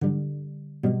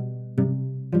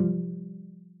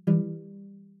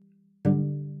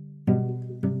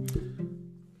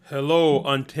Hello,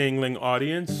 Untangling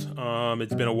audience.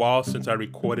 It's been a while since I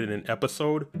recorded an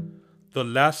episode. The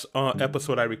last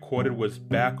episode I recorded was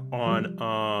back on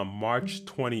March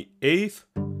 28th.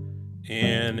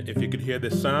 And if you could hear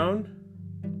this sound,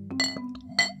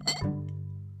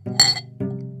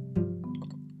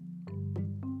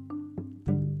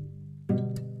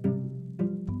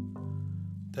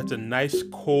 that's a nice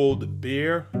cold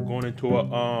beer going into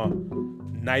a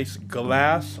nice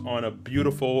glass on a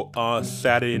beautiful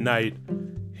Saturday night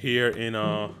here in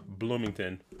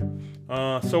Bloomington.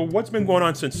 So what's been going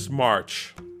on since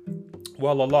March?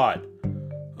 Well, a lot.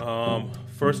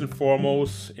 First and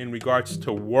foremost, in regards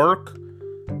to work,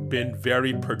 been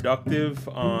very productive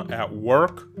at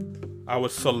work. I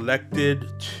was selected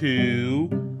to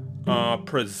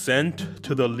present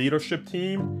to the leadership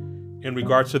team in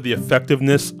regards to the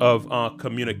effectiveness of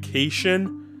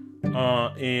communication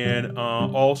and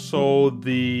also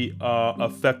the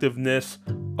effectiveness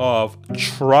of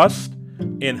trust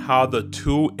and how the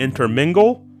two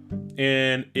intermingle.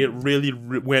 And it really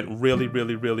went really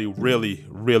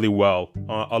well.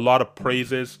 A lot of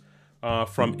praises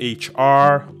from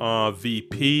HR,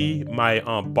 VP,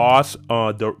 my boss,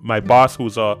 my boss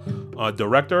who's a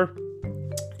director.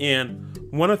 And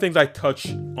one of the things I touch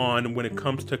on when it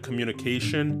comes to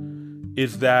communication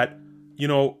is that, you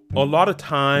know, a lot of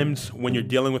times when you're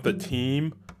dealing with a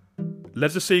team,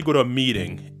 let's just say you go to a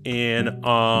meeting and,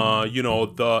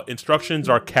 the instructions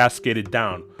are cascaded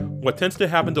down. What tends to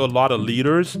happen to a lot of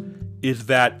leaders is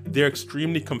that they're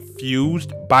extremely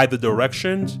confused by the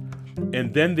directions,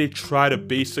 and then they try to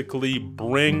basically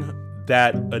bring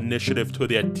that initiative to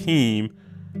their team,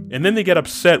 and then they get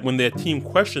upset when their team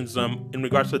questions them in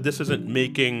regards to this isn't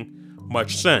making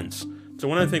much sense. So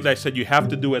one of the things I said you have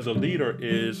to do as a leader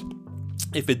is,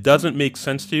 if it doesn't make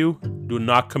sense to you, do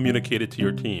not communicate it to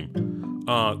your team.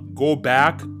 Go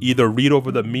back, either read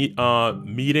over the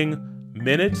meeting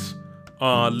minutes,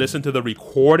 listen to the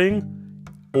recording,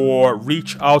 or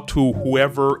reach out to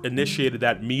whoever initiated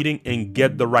that meeting and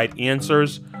get the right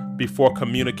answers before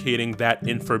communicating that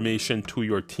information to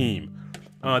your team.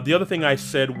 The other thing I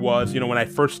said was, when I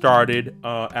first started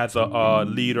as a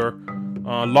leader,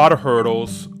 a lot of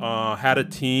hurdles, had a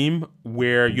team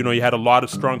where, you had a lot of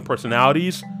strong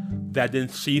personalities that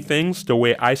didn't see things the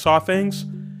way I saw things.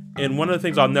 And one of the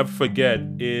things I'll never forget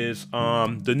is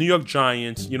the New York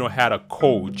Giants, had a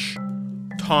coach,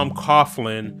 Tom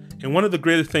Coughlin. And one of the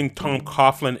greatest things Tom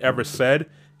Coughlin ever said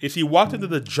is he walked into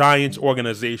the Giants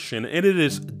organization and it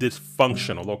is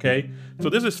dysfunctional, okay? So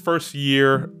this is his first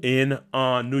year in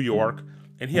New York.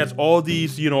 And he has all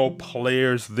these,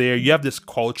 players there. You have this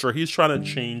culture. He's trying to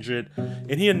change it.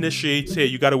 And he initiates, hey,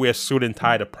 you got to wear a suit and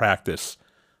tie to practice.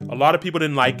 A lot of people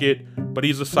didn't like it, but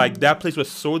he's just like, that place was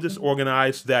so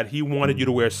disorganized that he wanted you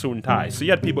to wear a suit and tie. So you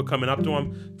had people coming up to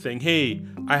him saying, hey,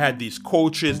 I had these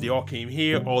coaches. They all came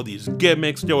here, all these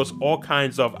gimmicks. There was all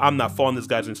kinds of, I'm not following this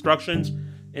guy's instructions.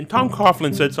 And Tom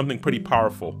Coughlin said something pretty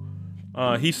powerful.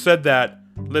 He said that,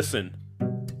 listen,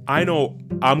 I know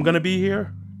I'm going to be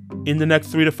here in the next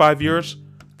 3 to 5 years.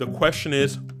 The question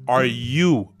is, are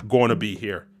you going to be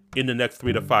here in the next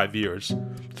 3 to 5 years?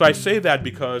 So I say that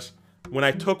because when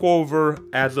I took over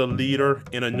as a leader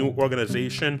in a new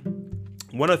organization,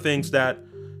 one of the things that,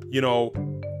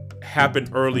 happened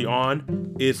early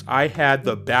on is I had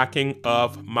the backing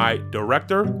of my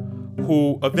director,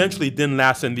 who eventually didn't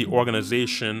last in the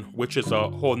organization, which is a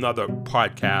whole nother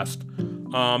podcast.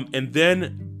 And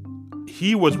then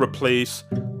he was replaced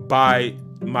by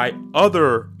my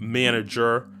other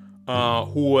manager,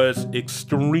 who was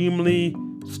extremely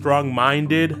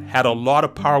strong-minded, had a lot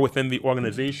of power within the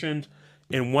organization.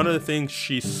 And one of the things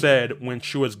she said when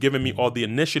she was giving me all the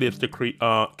initiatives to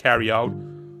carry out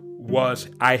was,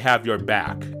 I have your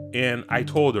back. And I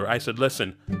told her, I said,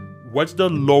 listen, what's the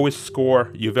lowest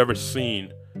score you've ever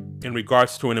seen in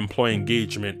regards to an employee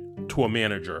engagement to a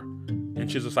manager?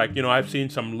 And she's just like, I've seen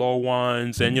some low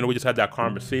ones. And, we just had that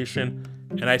conversation.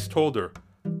 And I told her,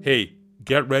 hey,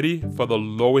 get ready for the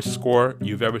lowest score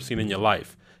you've ever seen in your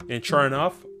life. And sure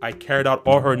enough, I carried out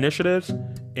all her initiatives,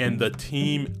 and the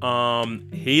team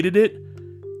hated it.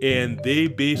 And they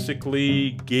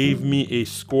basically gave me a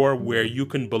score where you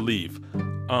can believe.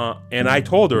 And I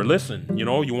told her, listen, you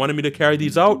wanted me to carry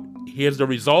these out. Here's the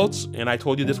results. And I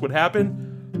told you this would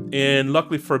happen. And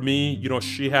luckily for me,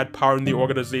 she had power in the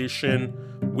organization.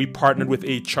 We partnered with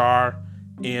HR,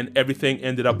 and everything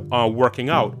ended up working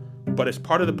out. But as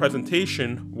part of the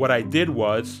presentation, what I did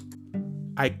was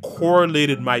I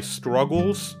correlated my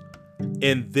struggles,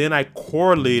 and then I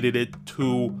correlated it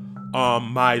to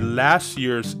my last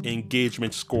year's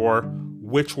engagement score,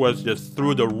 which was just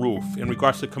through the roof. In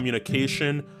regards to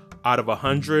communication, out of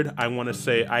 100, I want to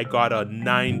say I got a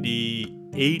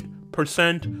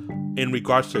 98%. In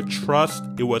regards to trust,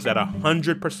 it was at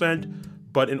 100%.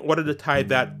 But in order to tie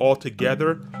that all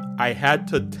together, I had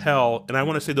to tell, and I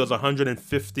want to say there was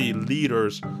 150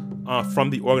 leaders from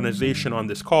the organization on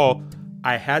this call.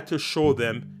 I had to show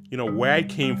them, where I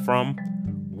came from,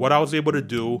 what I was able to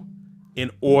do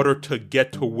in order to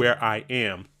get to where I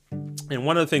am. And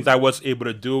one of the things I was able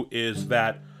to do is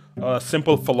that a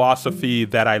simple philosophy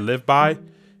that I live by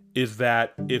is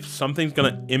that if something's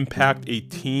going to impact a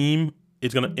team,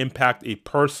 it's going to impact a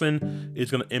person,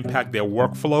 it's going to impact their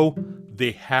workflow,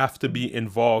 they have to be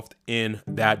involved in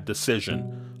that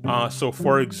decision. So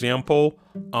for example,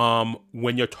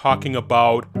 when you're talking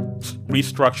about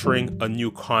restructuring a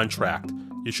new contract,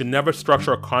 you should never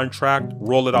structure a contract,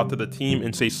 roll it out to the team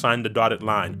and say, sign the dotted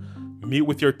line. Meet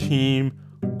with your team,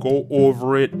 go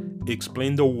over it,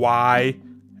 explain the why,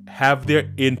 have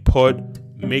their input,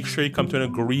 make sure you come to an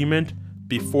agreement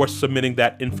before submitting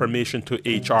that information to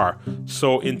HR.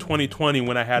 So in 2020,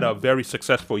 when I had a very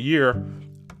successful year,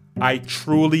 I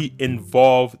truly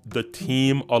involved the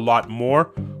team a lot more.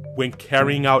 When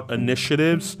carrying out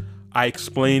initiatives, I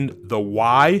explained the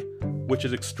why, which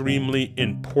is extremely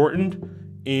important,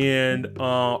 and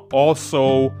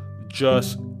also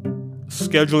just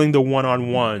scheduling the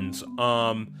one-on-ones,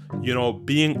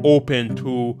 being open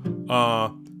to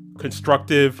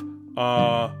constructive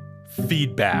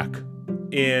feedback.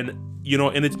 And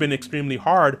it's been extremely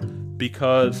hard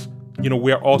because,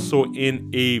 we're also in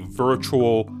a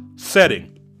virtual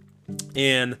setting.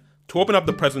 And to open up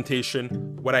the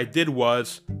presentation, what I did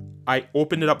was I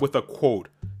opened it up with a quote.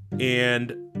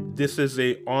 And this is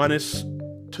a honest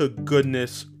to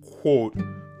goodness quote,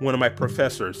 one of my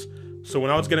professors. So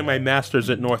when I was getting my master's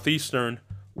at Northeastern,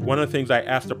 one of the things I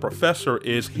asked the professor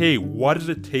is, hey, what does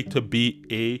it take to be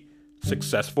a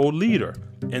successful leader?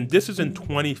 And this is in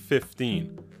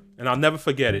 2015. And I'll never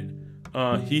forget it.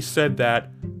 He said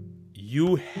that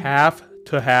you have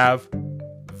to have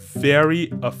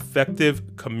very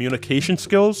effective communication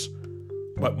skills,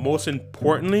 but most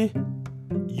importantly,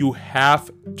 you have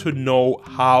to know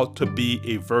how to be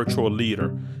a virtual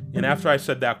leader. And after I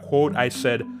said that quote, I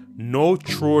said, no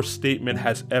truer statement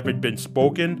has ever been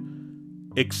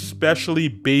spoken, especially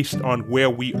based on where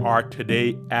we are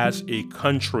today as a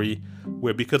country,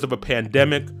 where because of a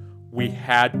pandemic, we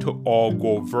had to all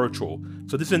go virtual.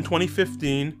 So this is in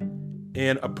 2015,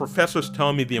 and a professor's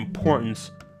telling me the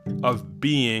importance of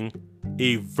being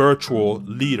a virtual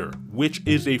leader, which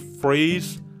is a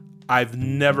phrase I've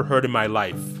never heard in my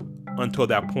life until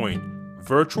that point.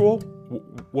 Virtual?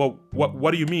 Well,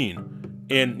 what do you mean?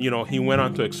 And, he went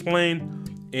on to explain,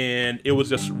 and it was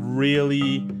just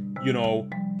really,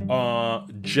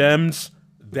 gems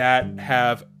that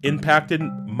have impacted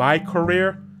my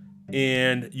career.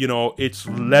 And, it's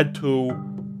led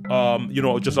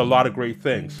to, just a lot of great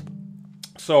things.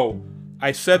 So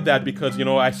I said that because,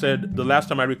 I said the last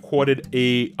time I recorded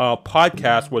a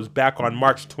podcast was back on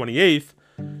March 28th.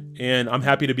 And I'm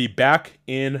happy to be back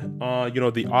in,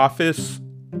 the office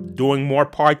doing more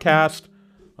podcasts.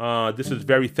 This is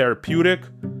very therapeutic.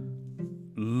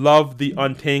 Love the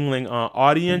Untangling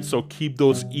audience. So keep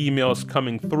those emails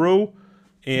coming through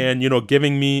and,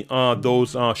 giving me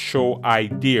those show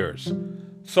ideas.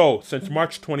 So since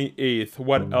March 28th,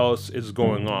 what else is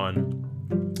going on?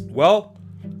 Well,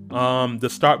 the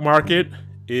stock market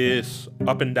is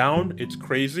up and down. It's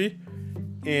crazy.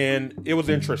 And it was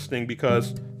interesting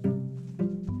because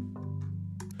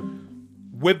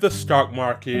with the stock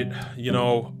market,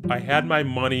 I had my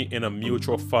money in a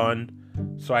mutual fund.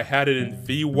 So I had it in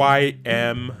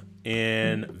VYM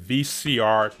and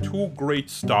VCR, two great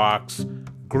stocks,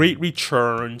 great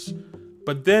returns.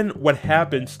 But then what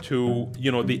happens to,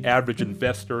 the average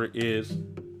investor is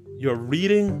you're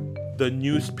reading the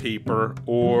newspaper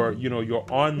or, you're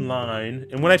online.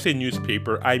 And when I say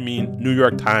newspaper, I mean New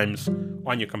York Times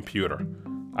on your computer.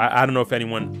 I don't know if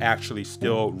anyone actually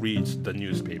still reads the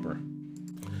newspaper.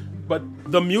 But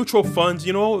the mutual funds,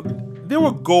 they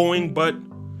were going, but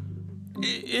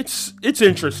it's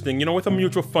interesting. With a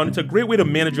mutual fund, it's a great way to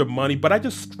manage your money, but I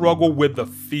just struggle with the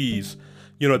fees,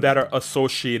 that are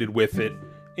associated with it.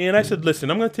 And I said, listen,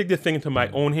 I'm going to take this thing into my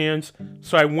own hands.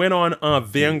 So I went on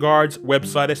Vanguard's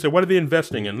website. I said, what are they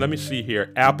investing in? Let me see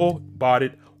here. Apple bought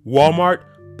it. Walmart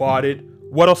bought it.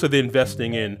 What else are they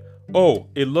investing in? Oh,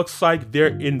 it looks like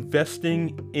they're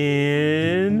investing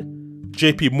in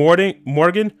JP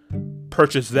Morgan.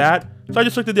 Purchased that. So I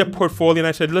just looked at their portfolio and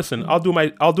I said, listen, I'll do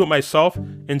it myself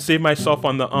and save myself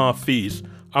on the fees.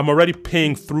 I'm already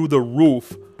paying through the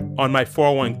roof on my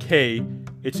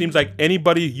 401k, it seems like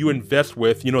anybody you invest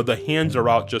with, the hands are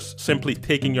out just simply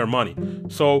taking your money.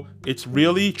 So it's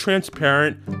really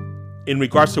transparent in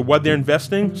regards to what they're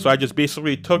investing. So I just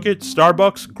basically took it.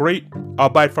 Starbucks, great, I'll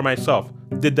buy it for myself.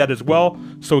 Did that as well.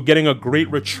 So getting a great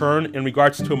return in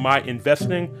regards to my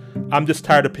investing. I'm just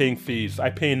tired of paying fees. I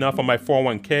pay enough on my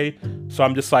 401k. So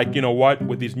I'm just like, you know what,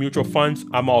 with these mutual funds,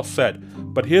 I'm all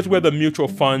set. But here's where the mutual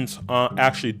funds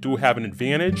actually do have an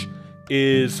advantage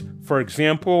is, for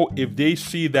example, if they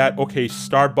see that, okay,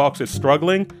 Starbucks is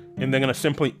struggling and they're going to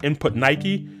simply input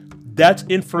Nike, that's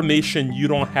information you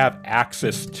don't have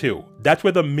access to. That's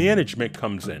where the management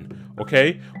comes in,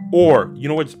 okay? Or, you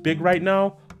know what's big right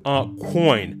now?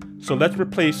 Coin. So let's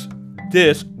replace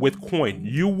this with Coin.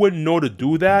 You wouldn't know to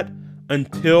do that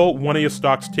until one of your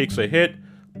stocks takes a hit,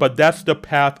 but that's the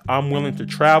path I'm willing to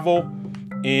travel.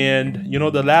 And,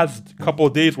 the last couple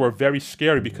of days were very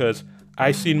scary because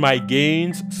I seen my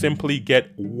gains simply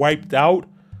get wiped out,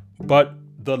 but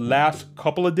the last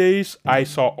couple of days, I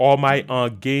saw all my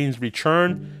gains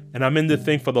return, and I'm in the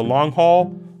thing for the long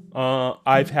haul.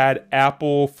 I've had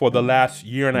Apple for the last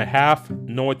year and a half,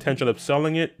 no intention of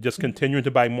selling it, just continuing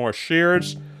to buy more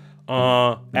shares.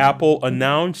 Apple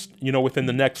announced, within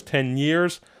the next 10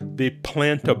 years, they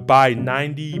plan to buy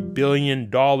 $90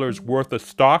 billion worth of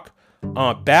stock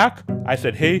back. I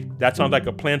said, hey, that sounds like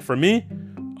a plan for me.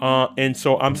 And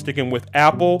so I'm sticking with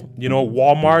Apple.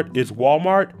 Walmart is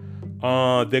Walmart.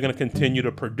 They're going to continue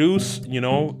to produce. You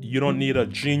don't need a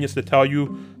genius to tell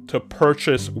you to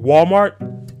purchase Walmart.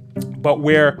 But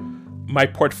where my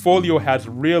portfolio has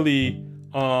really,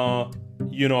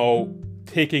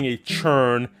 taking a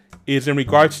churn is in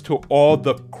regards to all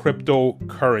the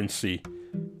cryptocurrency.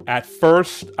 At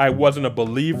first, I wasn't a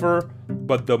believer,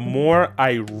 but the more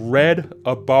I read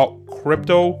about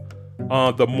crypto,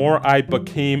 the more I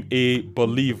became a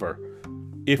believer.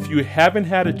 If you haven't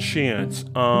had a chance,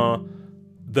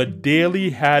 The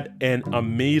Daily had an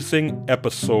amazing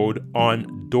episode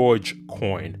on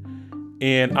Dogecoin.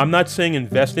 And I'm not saying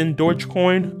invest in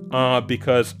Dogecoin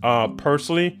because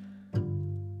personally,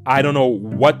 I don't know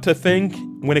what to think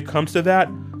when it comes to that.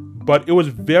 But it was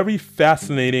very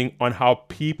fascinating on how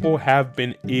people have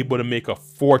been able to make a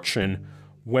fortune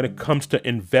when it comes to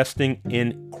investing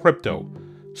in crypto.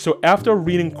 So after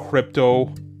reading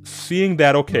crypto, seeing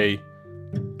that, okay,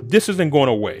 this isn't going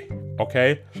away,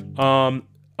 okay?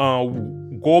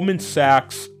 Goldman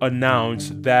Sachs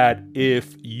announced that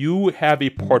if you have a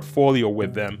portfolio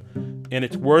with them and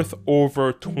it's worth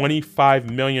over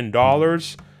 $25 million,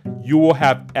 you will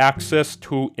have access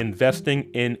to investing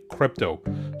in crypto.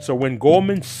 So when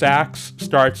Goldman Sachs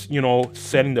starts,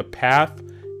 setting the path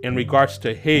in regards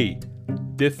to, hey,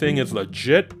 this thing is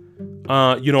legit,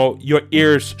 your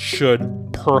ears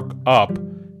should perk up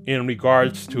in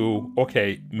regards to,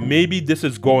 okay, maybe this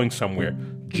is going somewhere.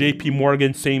 JP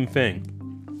Morgan, same thing.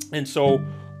 And so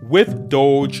with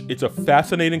Doge, it's a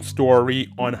fascinating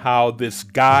story on how this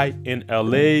guy in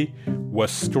LA was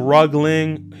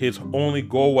struggling. His only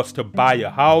goal was to buy a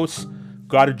house,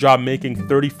 got a job making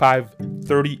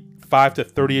 $35,000 to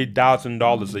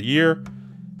 $38,000 a year.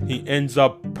 He ends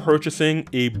up purchasing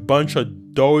a bunch of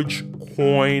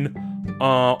Dogecoin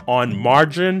on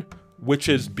margin, which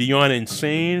is beyond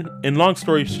insane. And long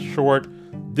story short,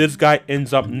 this guy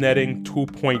ends up netting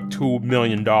 $2.2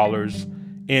 million,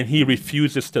 and he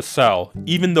refuses to sell,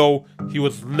 even though he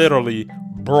was literally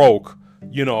broke,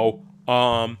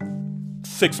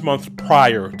 6 months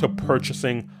prior to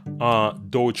purchasing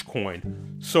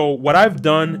Dogecoin. So what I've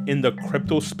done in the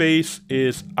crypto space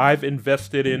is I've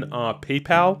invested in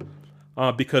PayPal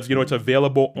because, it's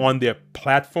available on their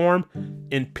platform.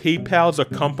 And PayPal's a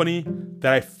company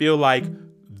that I feel like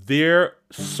they're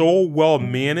so well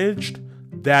managed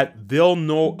that they'll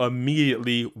know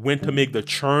immediately when to make the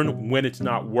churn when it's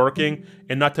not working.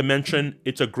 And not to mention,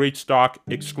 it's a great stock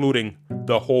excluding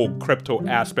the whole crypto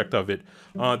aspect of it.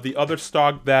 The other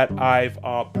stock that I've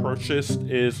purchased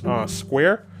is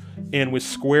Square. And with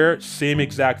Square, same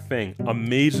exact thing.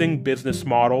 Amazing business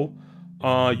model.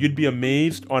 You'd be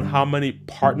amazed on how many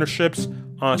partnerships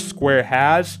Square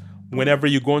has. Whenever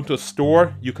you go into a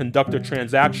store, you conduct a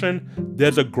transaction,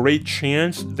 there's a great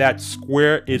chance that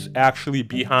Square is actually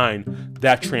behind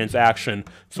that transaction.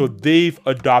 So they've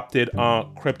adopted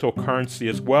cryptocurrency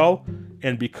as well.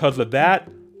 And because of that,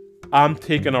 I'm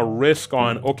taking a risk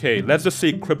on, okay, let's just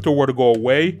say crypto were to go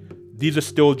away. These are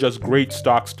still just great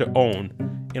stocks to own.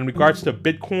 In regards to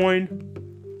Bitcoin,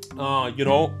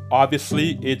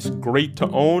 obviously it's great to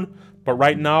own. But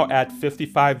right now at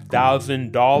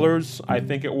 $55,000, I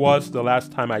think it was the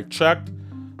last time I checked,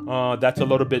 that's a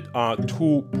little bit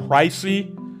too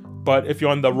pricey. But if you're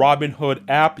on the Robinhood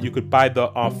app, you could buy the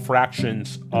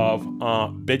fractions of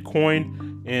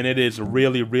Bitcoin, and it is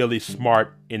really, really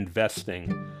smart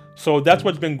investing. So that's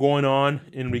what's been going on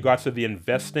in regards to the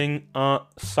investing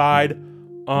side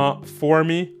for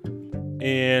me.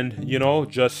 And,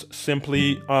 just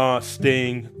simply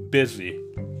staying busy.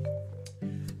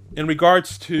 In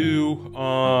regards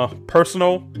to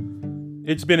personal,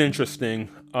 it's been interesting.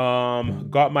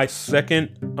 Got my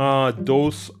second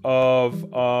dose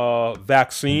of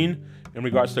vaccine in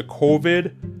regards to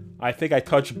COVID. I think I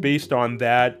touched based on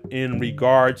that in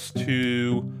regards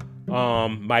to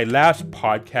my last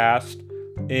podcast,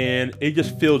 and it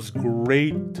just feels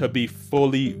great to be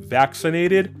fully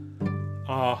vaccinated.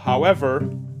 However,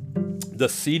 the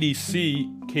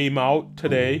CDC came out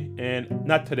today, and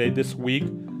not today, this week,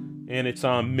 and it's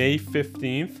on May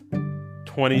 15th,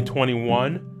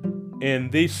 2021.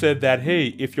 And they said that, hey,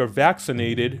 if you're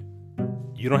vaccinated,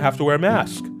 you don't have to wear a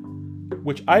mask,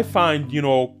 which I find,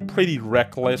 pretty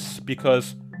reckless,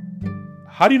 because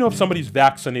how do you know if somebody's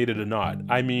vaccinated or not?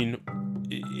 I mean,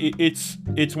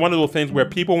 it's one of those things where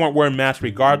people weren't wearing masks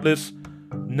regardless.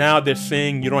 Now they're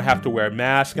saying you don't have to wear a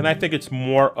mask. And I think it's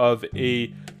more of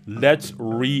a let's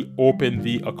reopen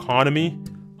the economy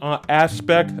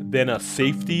aspect than a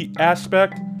safety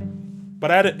aspect.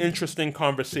 But I had an interesting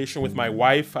conversation with my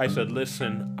wife. I said,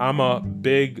 listen, I'm a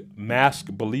big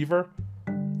mask believer.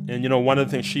 And, one of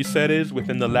the things she said is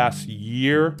within the last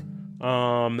year,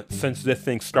 since this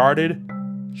thing started,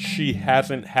 she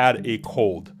hasn't had a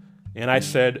cold. And I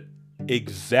said,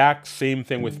 exact same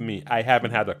thing with me. I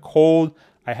haven't had a cold.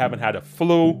 I haven't had a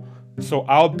flu. So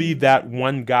I'll be that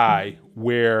one guy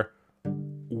where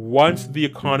once the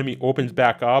economy opens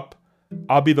back up,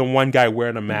 I'll be the one guy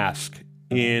wearing a mask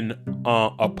in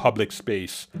a public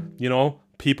space.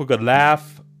 People could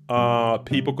laugh.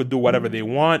 People could do whatever they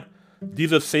want.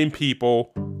 These are the same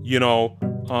people,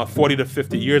 40 to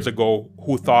 50 years ago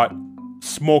who thought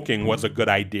smoking was a good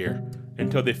idea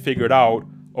until they figured out,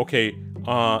 okay,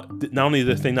 not only is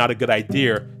this thing not a good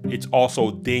idea, it's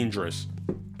also dangerous.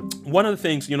 One of the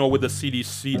things, with the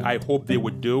CDC, I hope they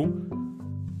would do,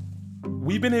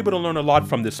 we've been able to learn a lot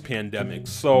from this pandemic.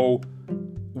 So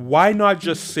why not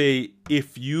just say,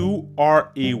 if you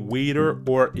are a waiter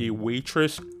or a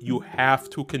waitress, you have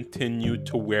to continue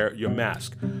to wear your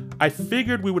mask. I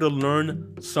figured we would have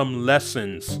learned some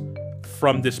lessons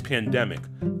from this pandemic.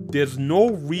 There's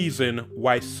no reason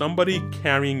why somebody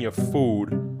carrying your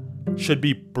food should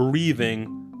be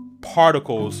breathing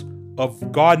particles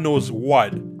of God knows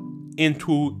what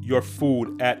into your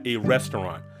food at a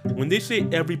restaurant. When they say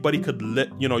everybody could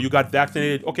you got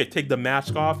vaccinated, okay, take the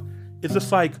mask off. It's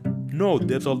just like, no,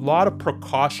 there's a lot of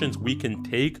precautions we can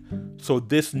take so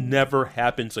this never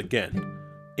happens again.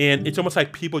 And it's almost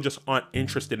like people just aren't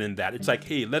interested in that. It's like,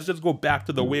 hey, let's just go back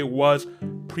to the way it was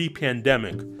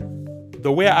pre-pandemic.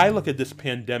 The way I look at this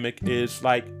pandemic is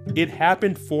like, it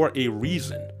happened for a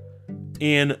reason.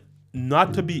 And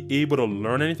not to be able to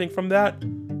learn anything from that.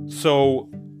 So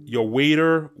your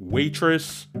waiter,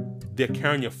 waitress, they're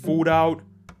carrying your food out,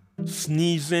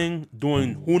 sneezing,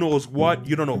 doing who knows what.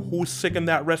 You don't know who's sick in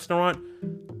that restaurant.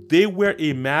 They wear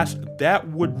a mask. That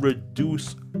would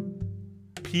reduce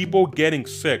people getting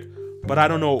sick, but I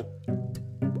don't know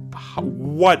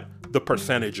what the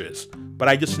percentage is. But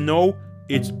I just know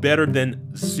it's better than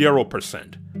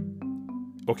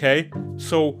 0%. Okay?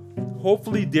 So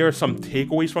hopefully there are some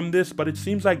takeaways from this, but it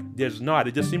seems like there's not.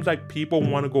 It just seems like people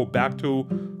want to go back to,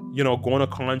 going to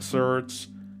concerts,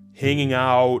 hanging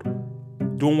out,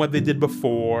 doing what they did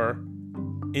before,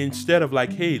 instead of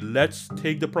like, hey, let's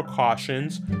take the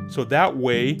precautions so that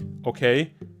way,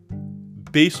 okay,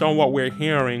 based on what we're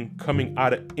hearing coming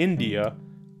out of India,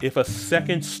 if a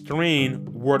second strain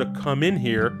were to come in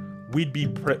here, we'd be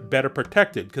better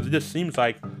protected, because it just seems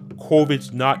like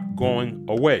COVID's not going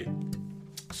away.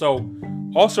 So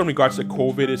also in regards to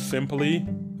COVID is simply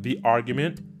the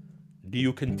argument, do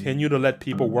you continue to let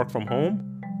people work from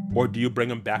home, or do you bring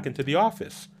them back into the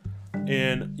office?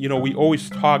 And, we always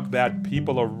talk that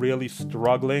people are really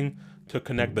struggling to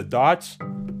connect the dots.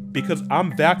 Because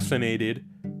I'm vaccinated,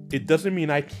 it doesn't mean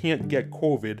I can't get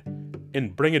COVID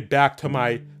and bring it back to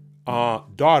my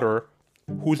daughter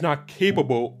who's not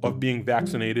capable of being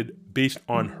vaccinated based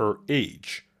on her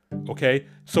age. Okay?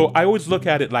 So I always look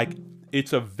at it like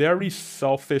it's a very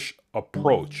selfish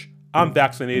approach. I'm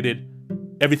vaccinated,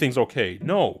 everything's okay.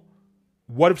 No.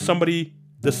 What if somebody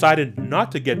decided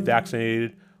not to get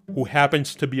vaccinated who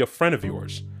happens to be a friend of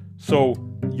yours? So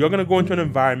you're going to go into an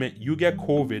environment, you get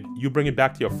COVID, you bring it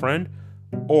back to your friend,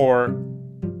 or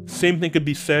same thing could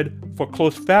be said for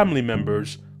close family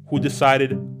members who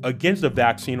decided against the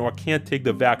vaccine or can't take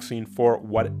the vaccine for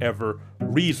whatever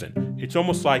reason. It's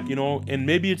almost like, and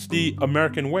maybe it's the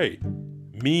American way.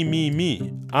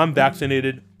 Me. I'm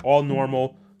vaccinated, all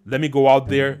normal. Let me go out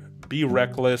there, be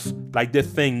reckless, like this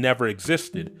thing never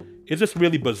existed. It's just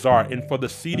really bizarre. And for the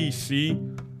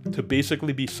CDC to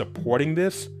basically be supporting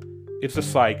this, it's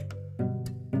just like,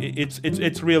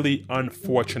 it's really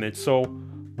unfortunate. So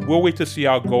we'll wait to see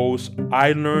how it goes.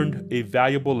 I learned a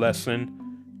valuable lesson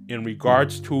in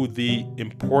regards to the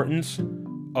importance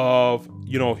of,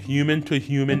 human to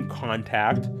human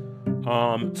contact.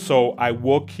 So I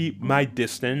will keep my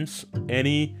distance.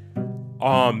 Any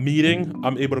meeting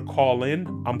I'm able to call in,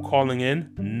 I'm calling in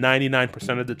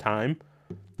 99% of the time.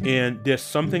 And there's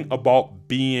something about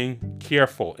being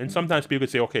careful. And sometimes people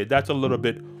say, okay, that's a little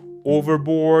bit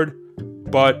overboard,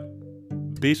 but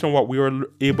based on what we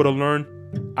were able to learn,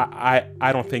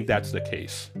 I don't think that's the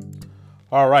case.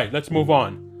 All right, let's move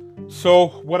on. So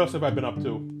what else have I been up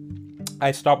to?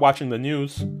 I stopped watching the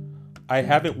news. I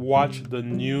haven't watched the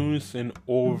news in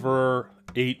over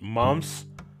 8 months.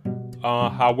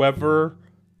 However,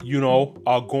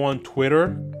 I'll go on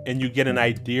Twitter and you get an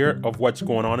idea of what's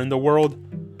going on in the world.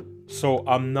 So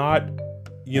I'm not,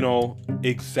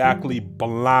 exactly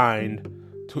blind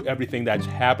to everything that's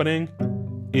happening.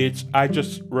 I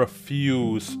just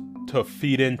refuse to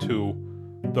feed into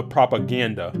the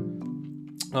propaganda.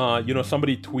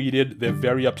 Somebody tweeted they're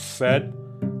very upset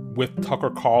with Tucker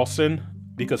Carlson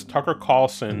because Tucker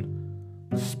Carlson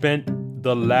spent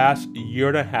the last year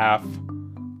and a half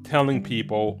telling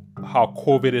people how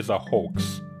COVID is a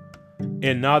hoax.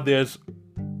 And now there's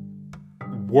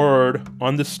word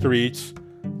on the streets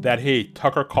that, hey,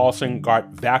 Tucker Carlson got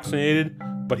vaccinated,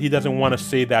 but he doesn't want to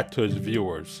say that to his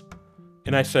viewers.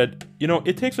 And I said,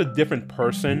 it takes a different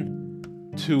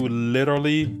person to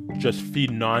literally just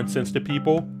feed nonsense to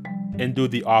people and do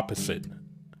the opposite.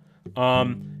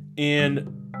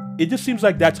 And it just seems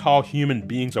like that's how human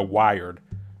beings are wired.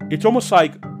 It's almost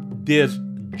like there's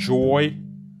joy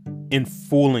in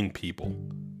fooling people.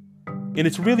 And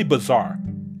it's really bizarre.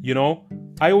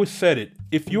 I always said it.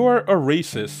 If you're a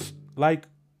racist,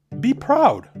 be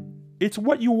proud. It's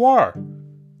what you are.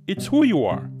 It's who you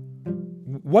are.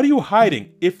 What are you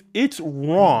hiding? If it's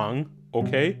wrong,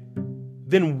 okay,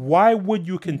 then why would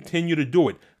you continue to do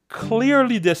it?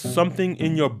 Clearly, there's something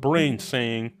in your brain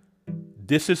saying,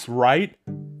 this is right.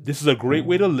 This is a great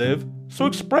way to live. So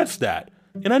express that.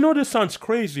 And I know this sounds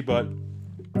crazy, but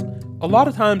a lot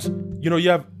of times, you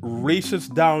have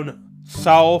racists down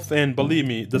South, and believe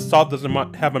me, the South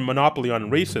doesn't have a monopoly on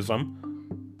racism.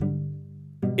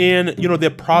 And, they're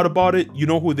proud about it. You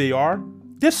know who they are.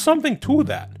 There's something to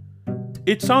that.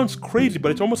 It sounds crazy,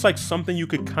 but it's almost like something you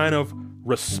could kind of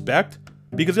respect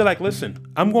because they're like, listen,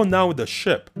 I'm going down with the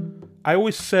ship. I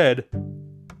always said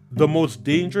the most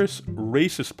dangerous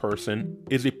racist person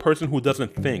is a person who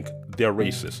doesn't think they're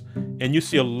racist. And you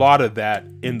see a lot of that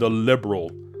in the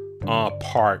liberal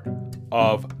part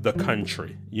of the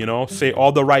country. Say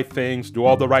all the right things, do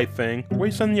all the right thing. Where are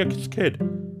you sending your kid?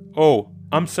 Oh,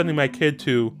 I'm sending my kid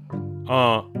to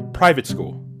private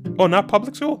school. Oh, not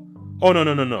public school? Oh,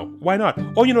 no. Why not?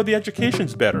 Oh, the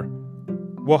education's better.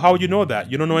 Well, how would you know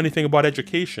that? You don't know anything about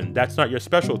education. That's not your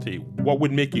specialty. What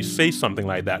would make you say something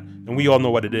like that? And we all know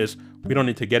what it is. We don't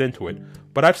need to get into it.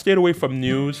 But I've stayed away from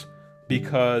news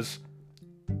because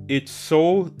it's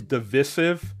so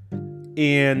divisive,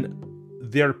 and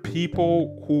there are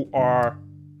people who are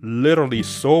literally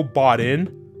so bought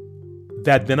in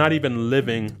that they're not even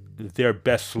living their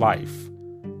best life.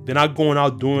 They're not going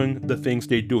out doing the things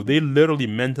they do. They literally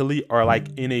mentally are like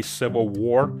in a civil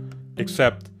war,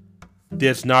 except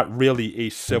there's not really a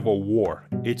civil war.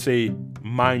 It's a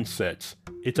mindset.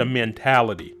 It's a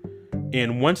mentality.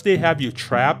 And once they have you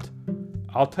trapped,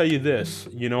 I'll tell you this,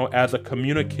 as a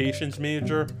communications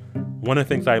major, one of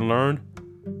the things I learned,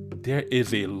 there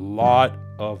is a lot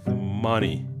of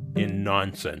money in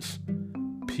nonsense.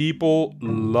 People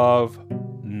love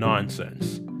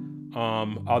nonsense.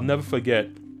 I'll never forget,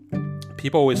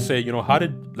 people always say, how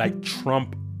did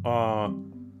Trump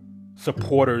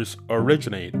supporters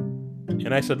originate?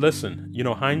 And I said, listen,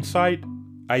 hindsight,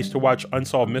 I used to watch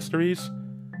Unsolved Mysteries,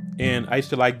 and I used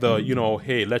to like the,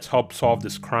 hey, let's help solve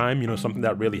this crime, something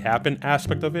that really happened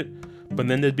aspect of it. But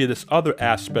then there'd be this other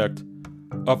aspect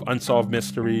of Unsolved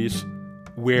Mysteries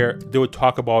where they would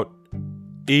talk about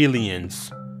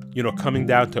aliens, coming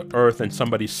down to Earth and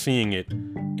somebody seeing it.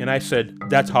 And I said,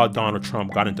 that's how Donald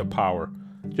Trump got into power.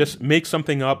 Just make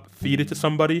something up, feed it to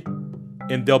somebody,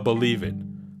 and they'll believe it.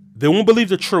 They won't believe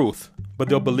the truth, but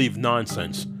they'll believe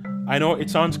nonsense. I know it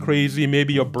sounds crazy.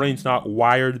 Maybe your brain's not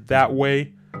wired that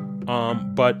way,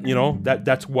 But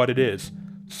that's what it is.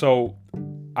 So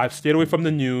I've stayed away from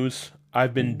the news.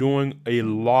 I've been doing a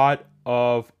lot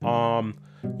of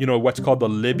what's called the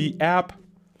Libby app.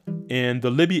 And the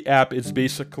Libby app is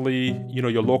basically,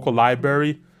 your local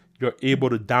library. You're able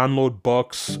to download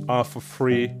books for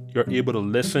free. You're able to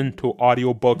listen to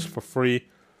audiobooks for free.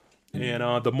 And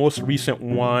the most recent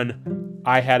one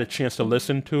I had a chance to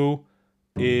listen to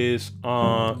is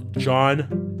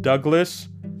John Douglas,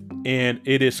 and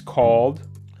it is called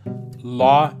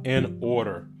Law and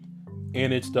Order.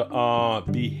 And it's the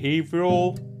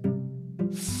behavioral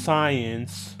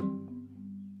science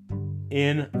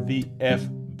in the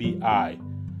FBI.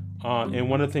 And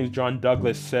one of the things John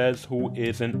Douglas says, who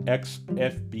is an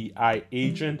ex-FBI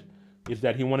agent, is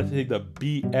that he wanted to take the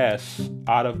BS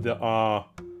out of the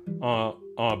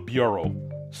bureau.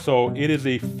 So it is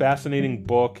a fascinating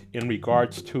book in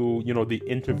regards to, the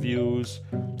interviews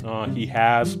he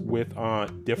has with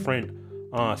different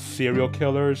serial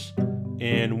killers.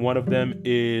 And one of them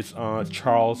is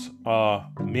Charles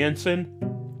Manson.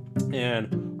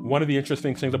 And one of the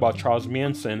interesting things about Charles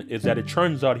Manson is that it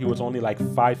turns out he was only like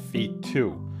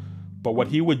 5'2". But what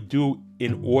he would do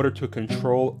in order to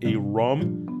control a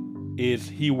room is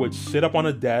he would sit up on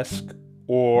a desk,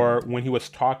 or when he was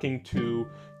talking to,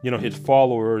 his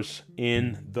followers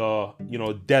in the,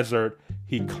 desert,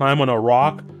 he'd climb on a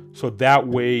rock. So that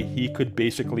way he could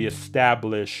basically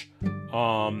establish,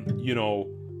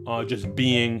 just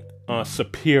being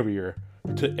superior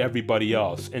to everybody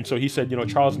else. And so he said,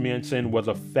 Charles Manson was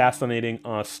a fascinating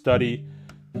study.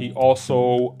 He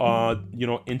also,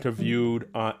 interviewed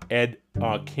Ed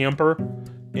Kemper,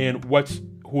 and who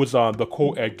was the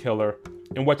co-ed killer.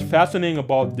 And what's fascinating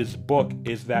about this book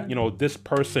is that, this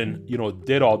person,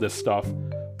 did all this stuff,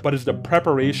 but it's the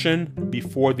preparation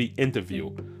before the interview.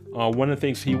 One of the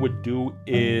things he would do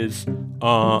is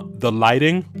the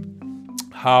lighting.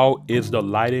 How is the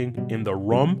lighting in the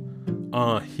room?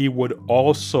 He would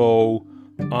also,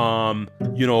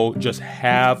 just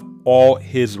have all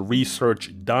his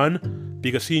research done,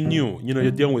 because he knew,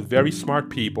 you're dealing with very smart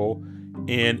people,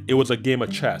 and it was a game of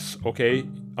chess. Okay,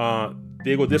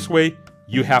 they go this way,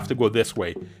 you have to go this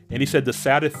way. And he said the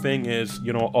saddest thing is,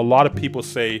 a lot of people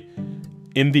say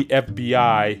in the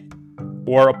FBI,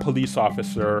 or a police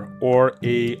officer, or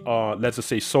a let's just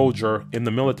say soldier in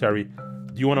the military, do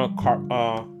you want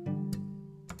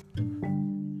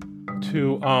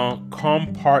to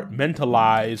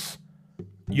compartmentalize,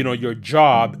 your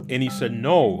job? And he said,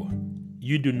 no,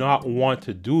 you do not want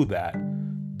to do that,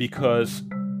 because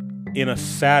in a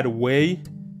sad way,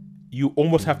 you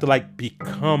almost have to like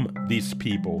become these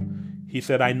people. He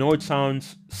said, I know it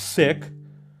sounds sick,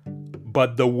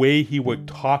 but the way he would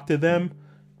talk to them,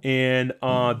 and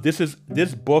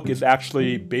this book is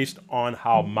actually based on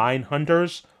how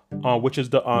Mindhunters, which is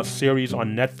the series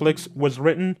on Netflix, was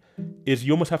written, is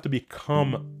you almost have to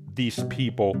become these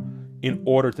people in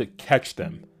order to catch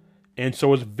them. And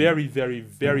so it's very, very,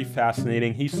 very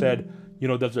fascinating. He said,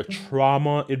 there's a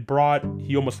trauma it brought.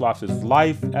 He almost lost his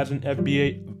life as an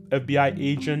FBI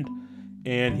agent.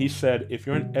 And he said, if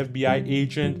you're an FBI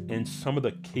agent, and some of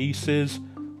the cases,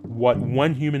 what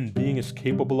one human being is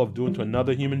capable of doing to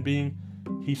another human being,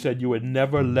 he said you would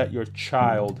never let your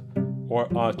child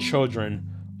or children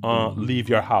leave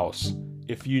your house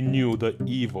if you knew the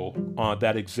evil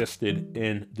that existed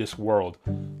in this world.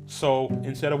 So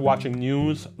instead of watching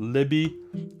news, Libby,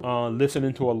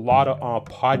 listening to a lot of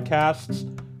podcasts,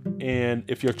 and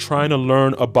if you're trying to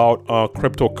learn about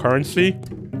cryptocurrency,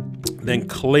 then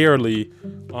clearly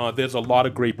there's a lot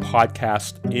of great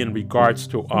podcasts in regards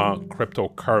to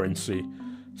cryptocurrency.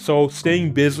 So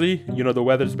staying busy, the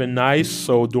weather's been nice,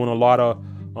 so doing a lot of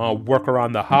work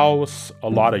around the house, a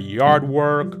lot of yard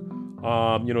work,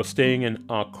 staying in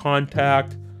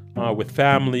contact with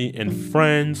family and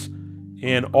friends,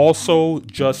 and also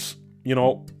just,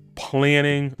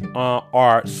 planning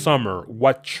our summer.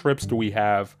 What trips do we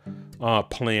have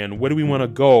planned? Where do we want to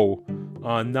go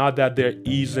now that they're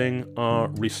easing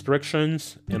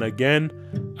restrictions? And again,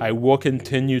 I will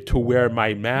continue to wear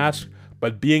my mask,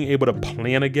 but being able to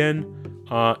plan again,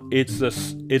 it's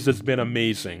just been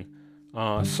amazing.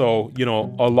 So,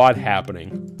 a lot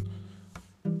happening.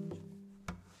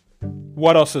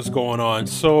 What else is going on?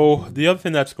 So the other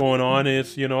thing that's going on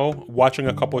is, watching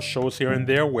a couple of shows here and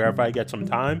there wherever I get some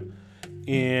time.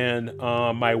 And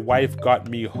my wife got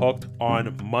me hooked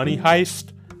on Money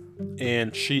Heist,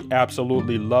 and she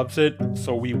absolutely loves it.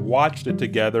 So we watched it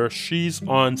together. She's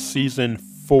on season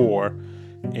 4,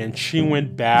 and she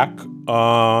went back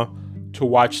to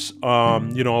watch,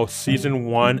 season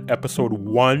 1, episode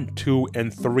 1, 2,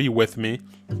 and 3 with me.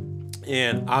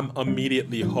 And I'm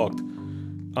immediately hooked.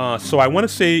 So I want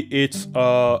to say it's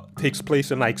takes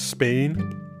place in like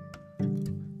Spain,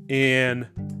 and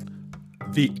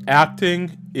the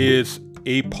acting is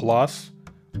A plus.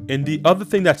 And the other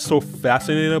thing that's so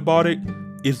fascinating about it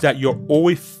is that you're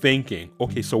always thinking,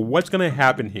 okay, so what's gonna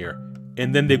happen here?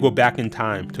 And then they go back in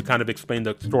time to kind of explain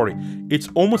the story. It's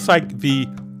almost like the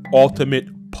ultimate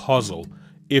puzzle.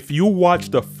 If you watch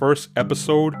the first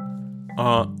episode,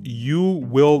 you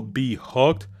will be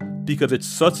hooked because it's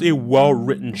such a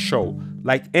well-written show.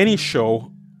 Like any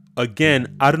show,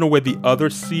 again, I don't know where the other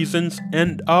seasons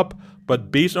end up,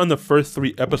 but based on the first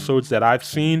 3 episodes that I've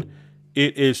seen,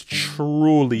 it is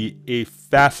truly a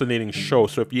fascinating show.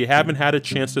 So if you haven't had a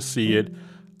chance to see it,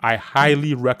 I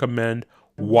highly recommend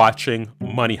watching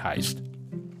Money Heist.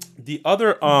 The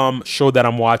other show that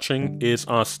I'm watching is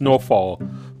Snowfall.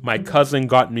 My cousin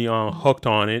got me hooked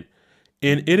on it,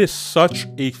 and it is such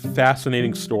a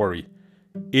fascinating story.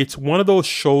 It's one of those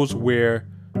shows where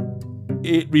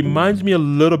it reminds me a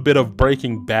little bit of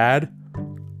Breaking Bad,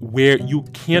 where you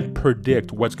can't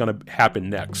predict what's going to happen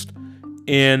next.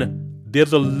 And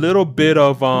there's a little bit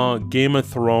of Game of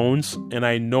Thrones, and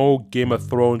I know Game of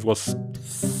Thrones will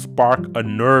spark a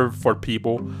nerve for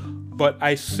people, but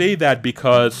I say that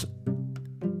because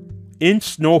in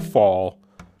Snowfall,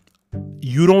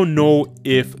 you don't know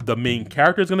if the main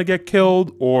character is going to get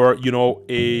killed or,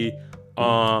 a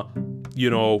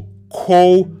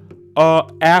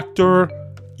actor.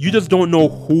 You just don't know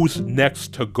who's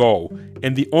next to go.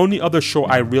 And the only other show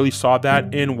I really saw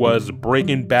that in was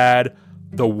Breaking Bad,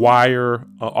 The Wire,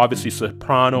 obviously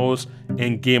Sopranos,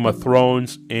 and Game of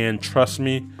Thrones. And trust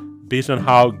me, based on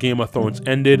how Game of Thrones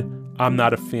ended, I'm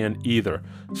not a fan either.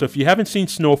 So if you haven't seen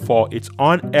Snowfall, it's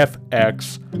on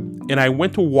FX, and I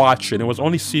went to watch it. It was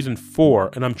only season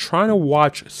 4, and I'm trying to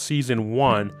watch season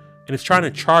 1, and it's trying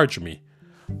to charge me.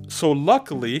 So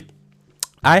luckily,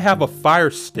 I have a Fire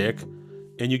Stick,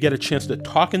 and you get a chance to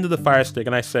talk into the Fire Stick,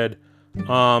 and I said,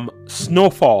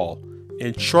 Snowfall.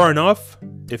 And sure enough,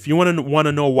 if you want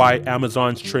to know why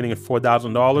Amazon's trading at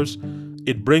 $4,000,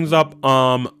 it brings up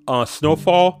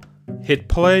Snowfall, hit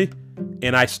play,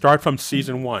 and I start from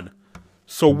season 1.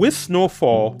 So with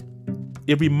Snowfall,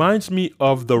 it reminds me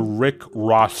of the Rick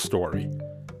Ross story.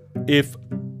 If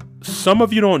some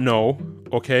of you don't know,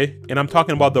 okay, and I'm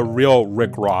talking about the real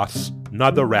Rick Ross,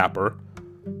 not the rapper.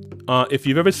 If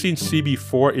you've ever seen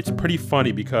CB4, it's pretty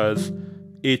funny because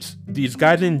it's these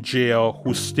guys in jail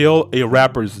who steal a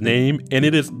rapper's name, and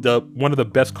it is one of the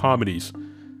best comedies.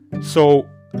 So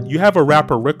you have a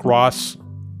rapper, Rick Ross,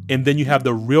 and then you have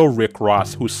the real Rick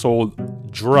Ross who sold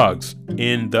drugs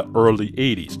in the early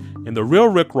 80s. And the real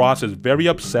Rick Ross is very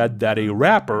upset that a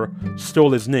rapper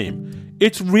stole his name.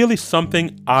 It's really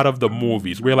something out of the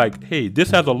movies. We're like, hey,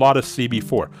 this has a lot of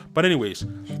CB4. But anyways,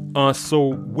 so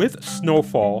with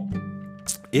Snowfall,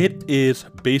 it is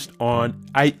based on,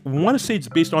 I want to say it's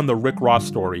based on the Rick Ross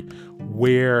story,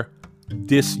 where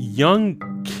this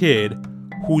young kid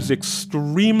who's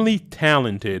extremely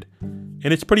talented,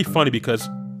 and it's pretty funny because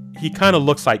he kind of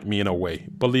looks like me in a way,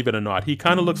 believe it or not. He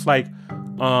kind of looks like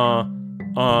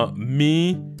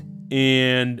me,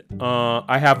 and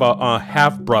I have a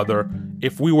half brother.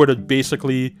 If we were to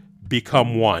basically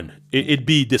become one, it'd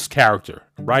be this character,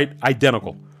 right?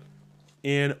 Identical.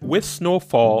 And with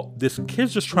Snowfall, this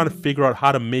kid's just trying to figure out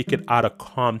how to make it out of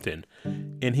Compton.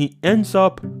 And he ends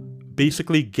up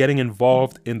basically getting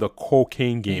involved in the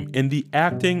cocaine game. And the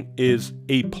acting is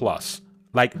A+.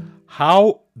 Like,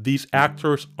 how these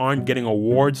actors aren't getting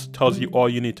awards tells you all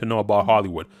you need to know about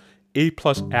Hollywood. A+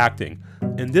 acting.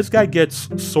 And this guy gets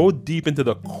so deep into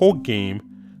the coke game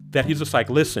that he's just like,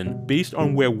 listen, based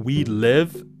on where we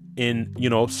live in,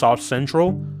 South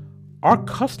Central, our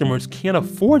customers can't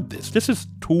afford this. This is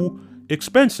too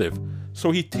expensive.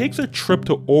 So he takes a trip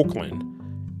to Oakland.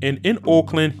 And in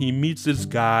Oakland, he meets this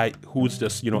guy who's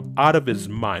just, out of his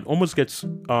mind. Almost gets,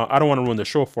 I don't want to ruin the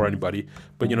show for anybody,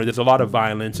 but, there's a lot of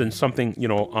violence and something,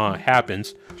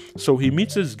 happens. So he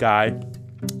meets this guy,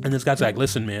 and this guy's like,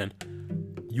 listen, man,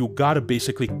 you got to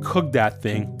basically cook that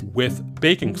thing with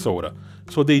baking soda.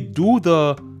 So they do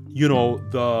the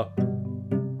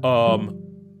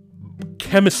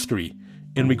chemistry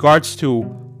in regards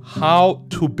to how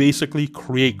to basically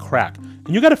create crack.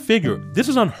 And you got to figure, this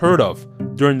is unheard of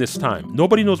during this time.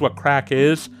 Nobody knows what crack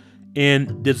is.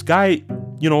 And this guy,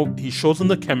 he shows them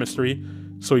the chemistry.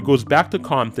 So he goes back to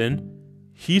Compton.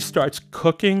 He starts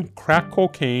cooking crack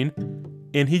cocaine.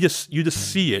 And you just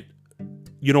see it.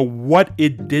 What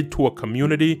it did to a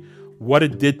community, what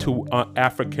it did to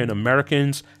African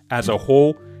Americans as a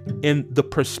whole. And the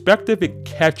perspective it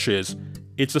catches,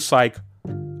 it's just like,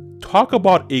 talk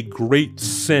about a great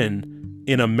sin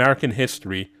in American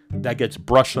history that gets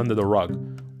brushed under the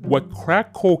rug. What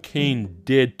crack cocaine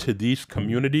did to these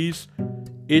communities,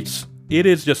 it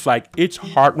is just like, it's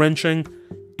heart-wrenching.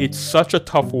 It's such a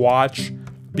tough watch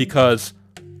because,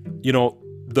 you know,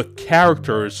 the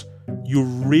characters, you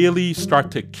really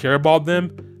start to care about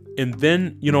them, and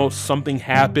then, you know, something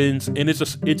happens, and it's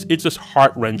just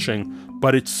heart-wrenching,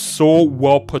 but it's so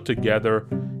well put together.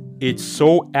 It's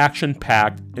so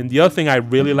action-packed. And the other thing I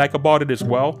really like about it as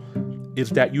well is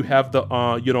that you have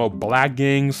the you know, black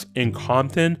gangs in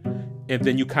Compton, and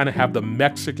then you kind of have the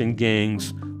Mexican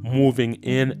gangs moving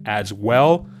in as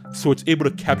well. So it's able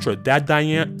to capture that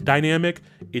dynamic.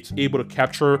 It's able to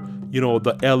capture, you know,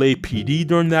 the LAPD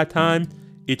during that time.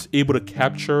 It's able to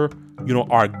capture, you know,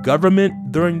 our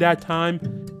government during that time.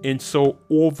 And so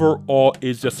overall,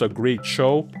 it's just a great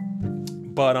show.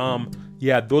 But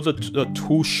yeah, those are the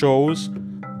two shows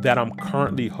that I'm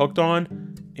currently hooked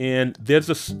on. And there's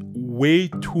just way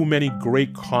too many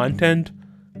great content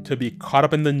to be caught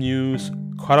up in the news,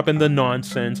 caught up in the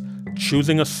nonsense,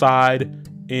 choosing a side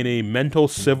in a mental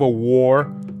civil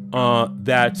war.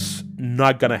 That's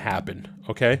not gonna happen,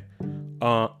 okay?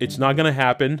 It's not gonna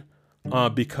happen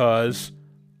because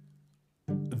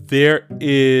there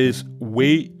is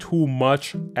way too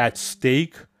much at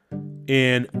stake,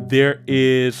 and there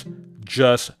is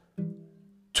just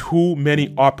too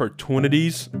many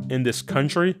opportunities in this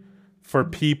country for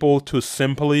people to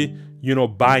simply, you know,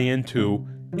 buy into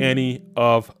any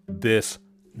of this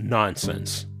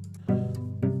nonsense.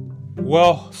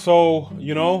 Well, so,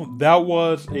 you know, that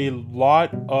was a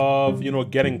lot of, you know,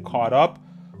 getting caught up,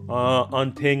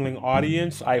 untangling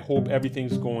audience. I hope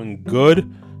everything's going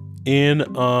good in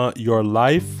your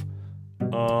life.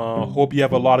 Hope you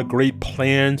have a lot of great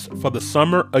plans for the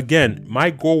summer. Again, my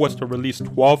goal was to release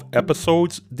 12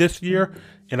 episodes this year,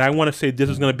 and I want to say this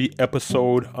is going to be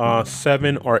episode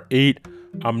 7 or 8.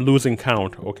 I'm losing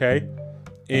count, okay?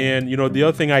 And, you know, the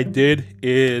other thing I did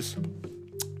is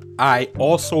I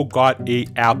also got a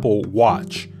Apple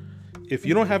Watch. If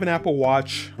you don't have an Apple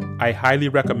Watch, I highly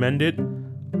recommend it.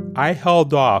 I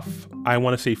held off, I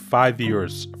want to say 5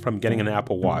 years from getting an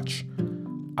Apple Watch.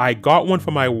 I got one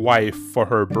for my wife for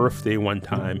her birthday one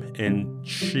time, and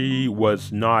she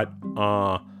was not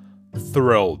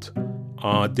thrilled.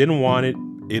 Didn't want it.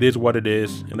 It is what it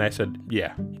is. And I said,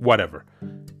 yeah, whatever.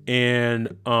 And,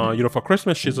 you know, for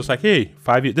Christmas, she's just like, hey,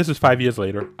 this is 5 years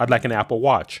later. I'd like an Apple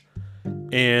Watch.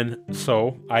 And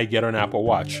so I get her an Apple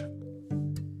Watch.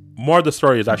 More of the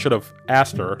story is I should have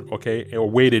asked her, okay, or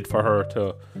waited for her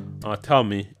to tell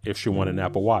me if she wanted an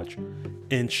Apple Watch.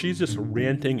 And she's just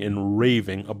ranting and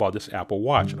raving about this Apple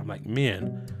Watch. And I'm like,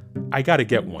 man, I got to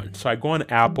get one. So I go on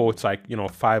Apple. It's like, you know,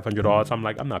 $500. I'm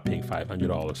like, I'm not paying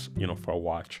 $500, you know, for a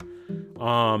watch.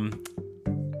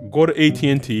 Go to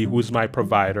AT&T, who's my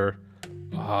provider.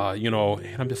 You know,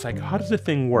 and I'm just like, how does the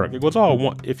thing work? It goes,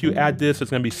 oh, if you add this,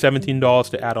 it's going to be $17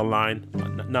 to add a line.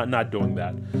 Not doing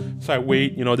that. So I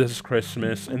wait, you know, this is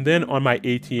Christmas. And then on my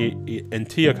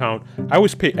AT&T account, I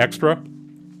always pay extra.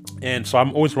 And so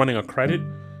I'm always running a credit.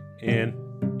 And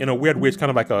in a weird way, it's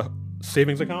kind of like a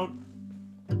savings account.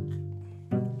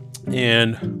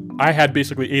 And I had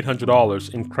basically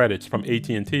 $800 in credits from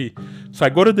AT&T. So I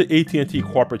go to the AT&T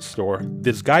corporate store.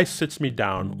 This guy sits me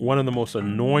down, one of the most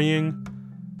annoying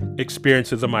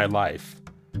experiences of my life.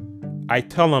 I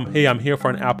tell him, hey, I'm here for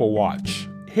an Apple Watch.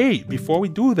 Hey, before we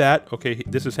do that, okay,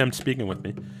 this is him speaking with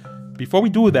me. Before we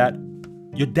do that,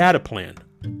 your data plan.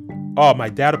 Oh, my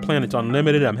data plan, it's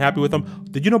unlimited. I'm happy with them.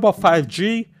 Did you know about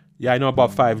 5G? Yeah, I know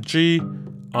about 5G.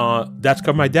 That's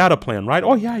covered my data plan, right?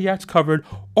 Oh, yeah, it's covered.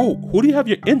 Oh, who do you have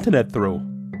your internet through?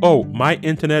 Oh, my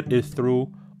internet is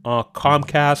through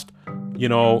Comcast. You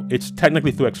know, it's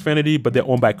technically through Xfinity, but they're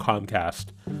owned by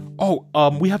Comcast. Oh,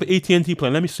 we have an AT&T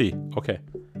plan. Let me see. Okay.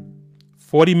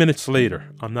 40 minutes later.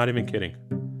 I'm not even kidding.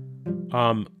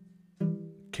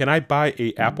 Can I buy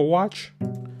a Apple Watch?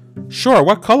 Sure.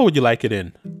 What color would you like it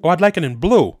in? Oh, I'd like it in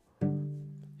blue.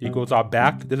 He goes out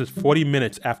back. This is 40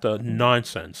 minutes after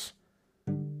nonsense.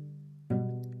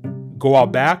 Go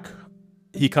out back.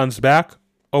 He comes back.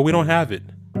 Oh, we don't have it.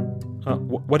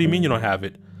 What do you mean you don't have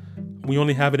it? We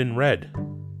only have it in red.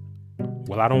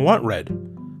 Well, I don't want red.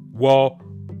 Well,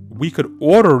 we could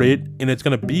order it, and it's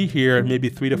going to be here in maybe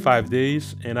 3 to 5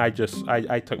 days. And I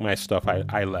took my stuff.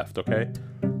 I left, okay?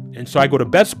 And so I go to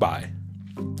Best Buy.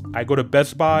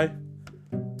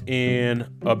 And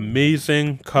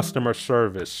amazing customer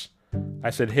service. I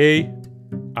said, hey,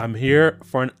 I'm here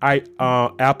for an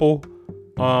Apple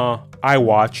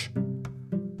iWatch,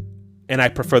 and I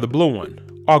prefer the blue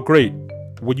one. Oh, great.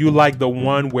 Would you like the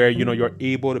one where, you know, you're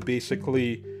able to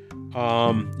basically,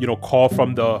 you know, call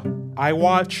from the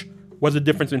iWatch, What's the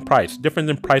difference in price? Difference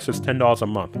in price is $10 a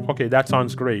month. Okay, that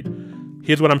sounds great.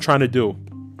 Here's what I'm trying to do.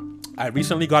 I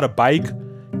recently got a bike,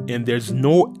 and there's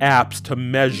no apps to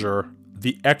measure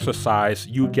the exercise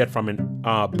you get from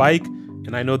a bike.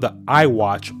 And I know the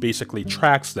iWatch basically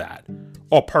tracks that.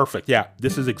 Oh, perfect. Yeah,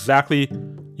 this is exactly,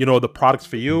 the products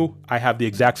for you. I have the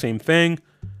exact same thing.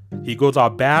 He goes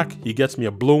out back. He gets me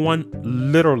a blue one.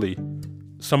 Literally,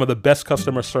 some of the best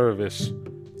customer service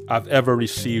I've ever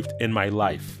received in my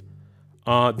life.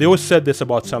 They always said this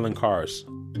about selling cars.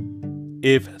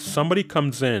 If somebody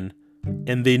comes in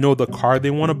and they know the car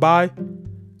they want to buy,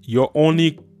 your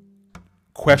only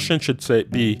question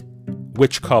should be,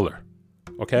 which color?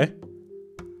 Okay?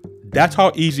 That's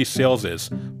how easy sales is.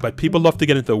 But people love to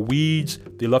get into the weeds.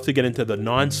 They love to get into the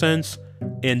nonsense.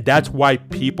 And that's why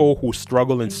people who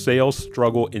struggle in sales.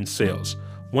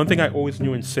 One thing I always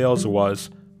knew in sales was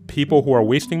people who are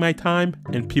wasting my time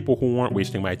and people who weren't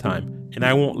wasting my time. And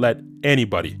I won't let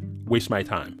anybody waste my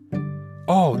time.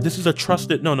 Oh, this is a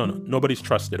trusted... No. Nobody's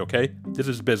trusted, okay? This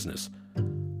is business.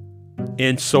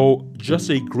 And so just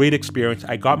a great experience.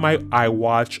 I got my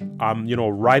iWatch,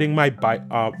 riding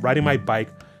my bike,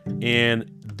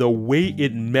 and the way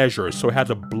it measures, so it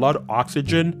has a blood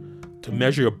oxygen to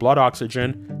measure your blood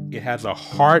oxygen. It has a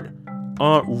heart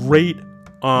rate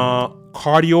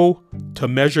cardio to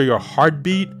measure your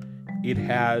heartbeat. It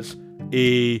has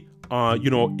a,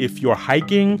 if you're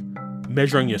hiking,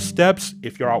 measuring your steps.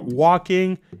 If you're out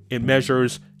walking, it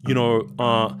measures,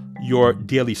 your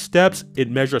daily steps.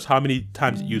 It measures how many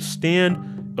times you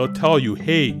stand. It'll tell you,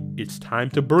 hey, it's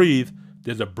time to breathe.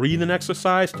 There's a breathing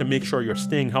exercise to make sure you're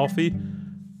staying healthy.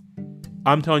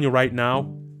 I'm telling you right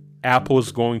now, Apple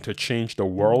is going to change the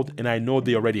world, and I know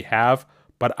they already have,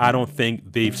 but I don't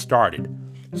think they've started.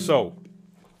 So,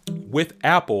 with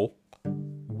Apple,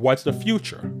 what's the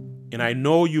future? And I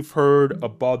know you've heard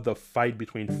about the fight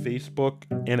between Facebook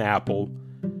and Apple.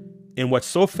 And what's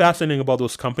so fascinating about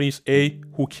those companies,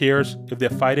 who cares if they're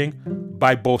fighting?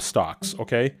 Buy both stocks,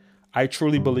 okay? I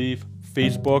truly believe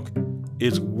Facebook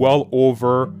is well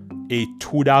over a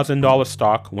 $2,000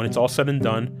 stock when it's all said and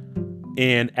done.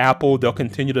 And Apple, they'll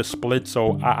continue to split,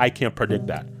 so I can't predict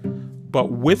that.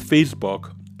 But with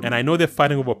Facebook, and I know they're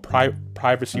fighting over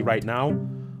privacy right now,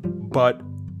 but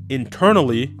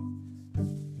internally,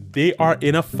 they are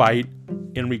in a fight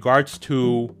in regards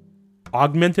to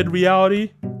augmented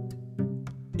reality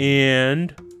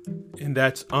and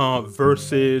that's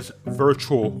versus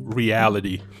virtual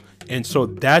reality. And so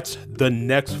that's the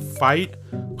next fight.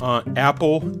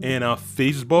 Apple and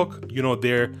Facebook,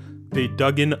 they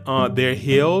dug in their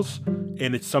heels,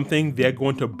 and it's something they're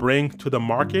going to bring to the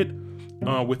market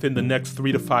within the next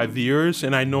 3 to 5 years.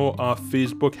 And I know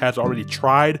Facebook has already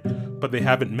tried, but they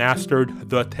haven't mastered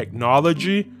the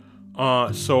technology.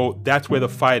 So that's where the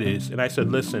fight is. And I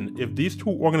said, listen, if these two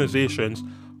organizations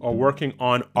are working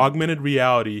on augmented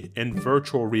reality and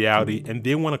virtual reality, and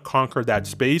they want to conquer that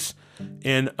space,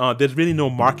 and there's really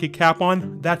no market cap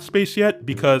on that space yet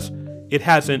because it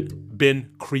hasn't been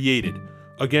created.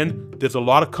 Again, there's a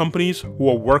lot of companies who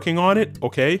are working on it,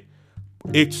 okay?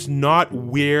 It's not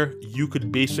where you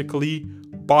could basically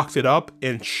box it up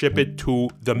and ship it to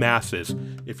the masses.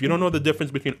 If you don't know the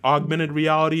difference between augmented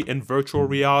reality and virtual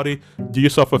reality, do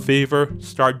yourself a favor,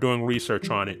 start doing research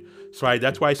on it. So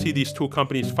that's why I see these two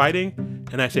companies fighting,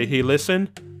 and I say, hey, listen,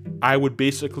 I would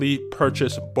basically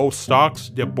purchase both stocks.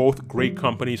 They're both great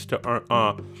companies to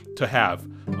have.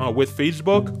 With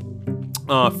Facebook,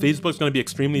 Facebook's going to be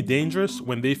extremely dangerous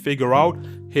when they figure out,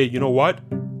 hey, you know what?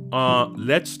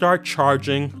 Let's start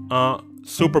charging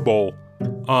Super Bowl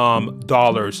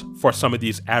dollars for some of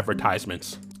these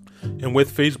advertisements. And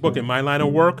with Facebook, in my line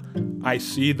of work, I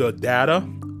see the data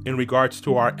in regards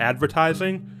to our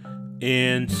advertising.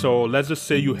 And so let's just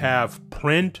say you have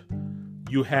print,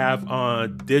 you have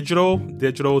digital.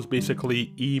 Digital is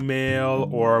basically email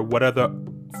or whatever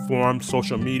form,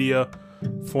 social media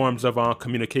forms of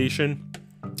communication.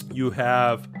 You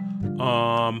have,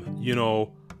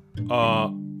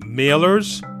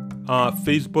 mailers.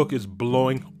 Facebook is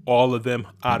blowing all of them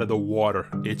out of the water.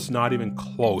 It's not even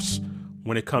close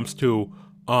when it comes to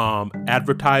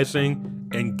advertising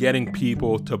and getting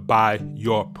people to buy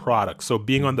your product. So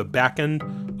being on the back end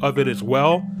of it as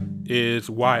well is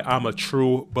why I'm a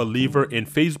true believer in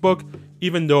Facebook,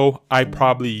 even though I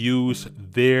probably use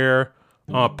their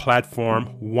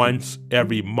platform once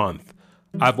every month.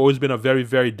 I've always been a very,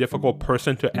 very difficult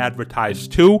person to advertise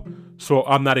to, so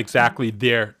I'm not exactly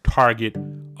their target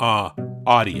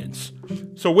audience.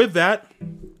 So with that,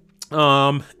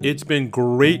 it's been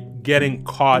great getting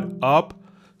caught up.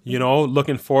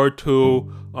 Looking forward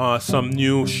to some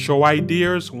new show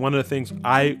ideas. One of the things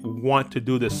I want to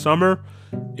do this summer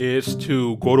is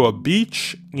to go to a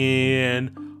beach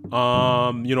and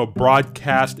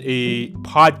broadcast a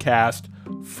podcast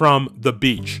from the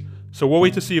beach. So we'll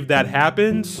wait to see if that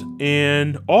happens.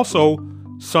 And also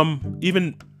some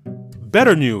even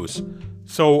better news.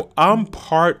 So I'm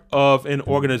part of an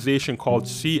organization called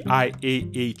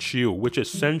CIAHU, which is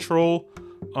Central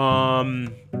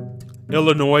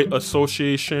Illinois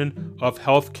Association of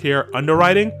Healthcare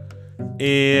Underwriting.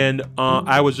 And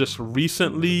I was just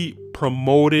recently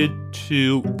promoted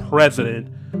to president,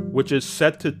 which is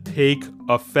set to take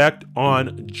effect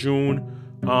on June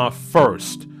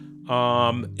 1st.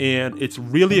 And it's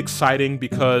really exciting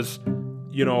because,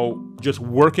 just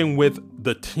working with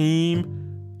the team,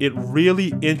 it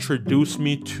really introduced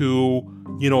me to,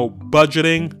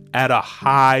 budgeting at a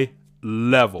high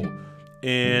level.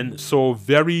 And so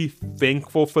very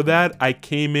thankful for that. I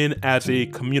came in as a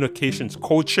communications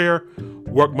co-chair,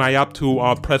 worked my up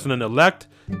to president-elect,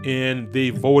 and they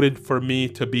voted for me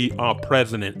to be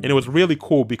president. And it was really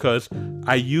cool because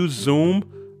I used Zoom,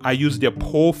 I used their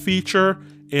poll feature,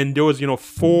 and there was,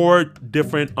 4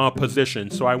 different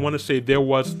positions. So I want to say there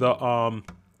was the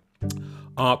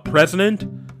president,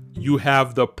 you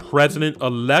have the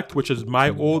president-elect, which is my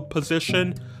old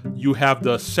position, you have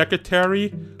the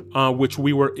secretary, which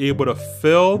we were able to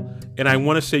fill, and I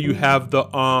want to say you have the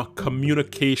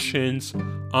communications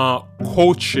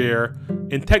co-chair,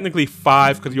 and technically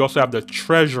 5 because you also have the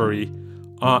treasury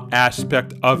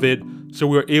aspect of it. So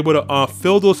we were able to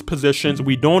fill those positions.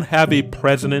 We don't have a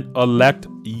president-elect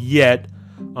yet,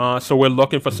 so we're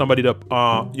looking for somebody to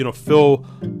fill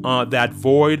that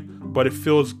void. But it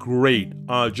feels great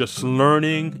just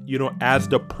learning, as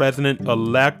the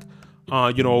president-elect,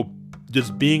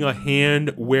 just being a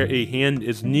hand where a hand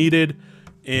is needed,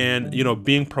 and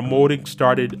being promoted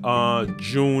started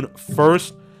June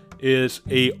 1st is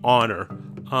a honor.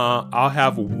 I'll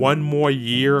have 1 more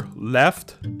year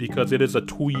left because it is a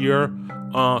 2-year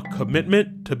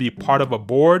commitment to be part of a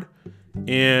board.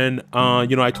 And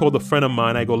I told a friend of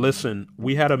mine, I go, listen,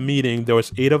 we had a meeting, there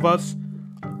was 8 of us,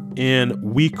 and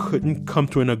we couldn't come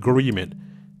to an agreement.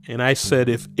 And I said,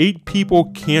 if 8 people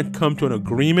can't come to an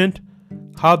agreement,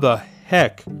 how the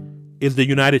heck is the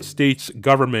United States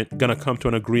government going to come to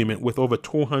an agreement with over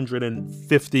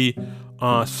 250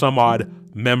 some odd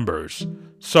members?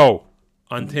 So,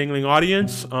 Untangling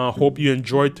audience, hope you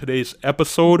enjoyed today's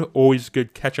episode. Always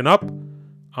good catching up.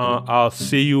 I'll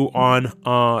see you on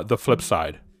the flip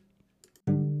side.